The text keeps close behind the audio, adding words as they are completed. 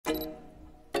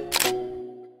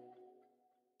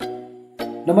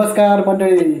नमस्कार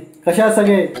मंडळी, कशा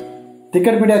सगळे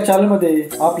तिखट मीडिया चॅनलमध्ये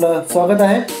आपलं स्वागत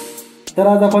आहे। तर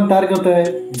आज आपण तयार करतोय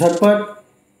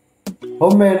झटपट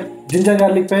होममेड जिंजर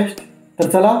गार्लिक पेस्ट। तर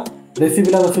चला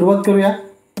रेसिपीला सुरुवात करूया।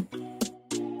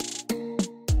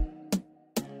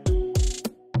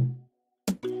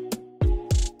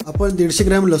 आपण 150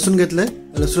 ग्रॅम लसूण घेतलंय।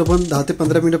 लसूण आपण 10 ते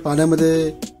 15 मिनिटं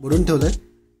पाण्यामध्ये बुडवून ठेवलंय।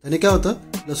 त्याने काय होतं,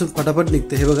 लसूण फटाफट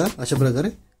निघते। हे बघा, अशा प्रकारे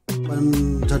पण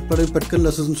झटपट पटकन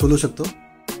लसूण सोलू शकतो।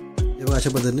 हे बघा, अशा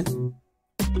पद्धतीने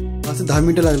 5 ते 10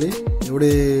 मिनिटं लागली एवढे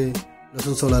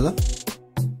लसूण सोलायला।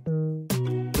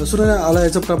 लसूण आला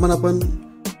याचं प्रमाण आपण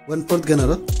 1/4 घेणार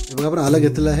आहोत। हे बघा, आपण आलं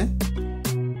घेतलेलं आहे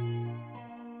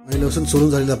आणि लसूण सोलून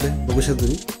झालेलं आपले बघू शकता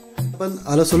तुम्ही। आपण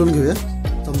आलं सोलून घेऊया।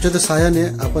 चमच्याच्या साहाय्याने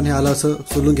आपण हे आलं असं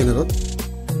सोलून घेणार आहोत।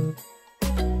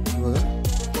 बघा,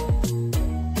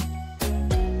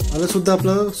 आलं सुद्धा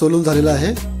आपलं सोलून झालेलं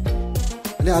आहे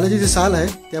आणि आल्याची जी साल आहे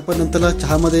ते आपण नंतरला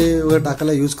चहामध्ये वगैरे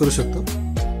टाकायला यूज करू शकतो।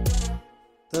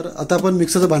 तर आता आपण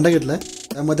मिक्सरचा भांडा घेतलाय,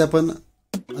 त्यामध्ये आपण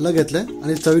आलं घेतलंय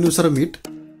आणि चवीनुसार मीठ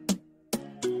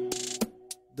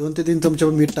 2 ते 3 चमचे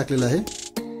मीठ टाकलेलं आहे।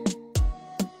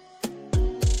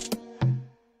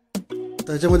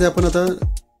 त्याच्यामध्ये आपण आता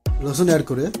लसूण ॲड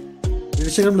करूया।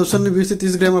 150 ग्रॅम लसूण 20 ते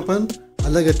 30 ग्रॅम आपण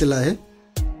आलं घेतलेलं आहे।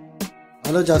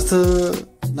 आलं जास्त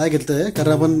नाही घेतलं आहे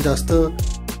कारण आपण जास्त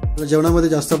जेवणामध्ये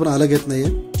जास्त आपण आलं घेत नाहीये।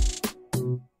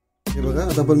 हे बघा,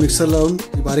 आता आपण मिक्सर लावून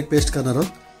बारीक पेस्ट करणार आहोत।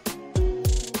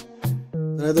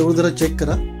 तर आता जरा चेक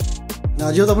करा।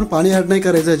 अजिबात आपण पाणी ॲड नाही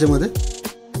करायचं याच्यामध्ये,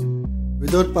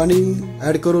 विदाउट पाणी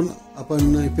ॲड करून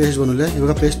आपण पेस्ट बनवली आहे। हे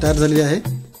बघा, पेस्ट तयार झालेली आहे।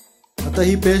 आता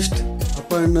ही पेस्ट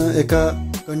आपण एका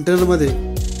कंटेनरमध्ये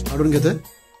काढून घेतोय।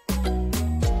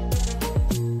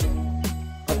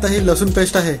 आता ही लसूण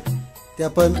पेस्ट आहे ती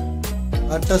आपण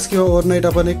 8 तास किंवा ओव्हरनाईट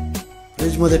आपण एक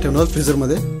फ्रीजमध्ये ठेवणार,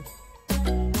 फ्रीजरमध्ये।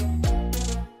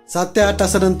 7 ते 8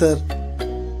 तासानंतर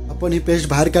आपण ही पेस्ट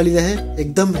बाहेर काढलेली आहे।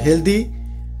 एकदम हेल्दी,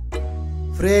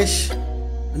 फ्रेश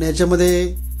आणि याच्यामध्ये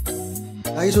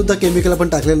काही सुद्धा केमिकल आपण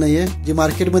टाकलेलं नाही आहे। जी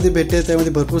मार्केटमध्ये भेटते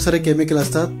त्यामध्ये भरपूर सारे केमिकल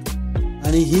असतात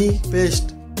आणि ही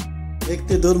पेस्ट 1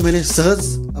 ते 2 महिने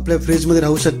सहज आपल्या फ्रीजमध्ये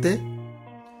राहू शकते।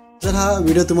 जर हा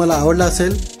व्हिडिओ तुम्हाला आवडला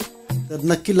असेल तर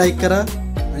नक्की लाईक करा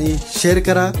आणि शेअर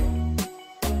करा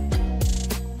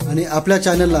आणि आपल्या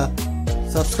चॅनलला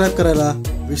सबस्क्राईब करायला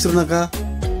विसरू नका।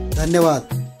 धन्यवाद।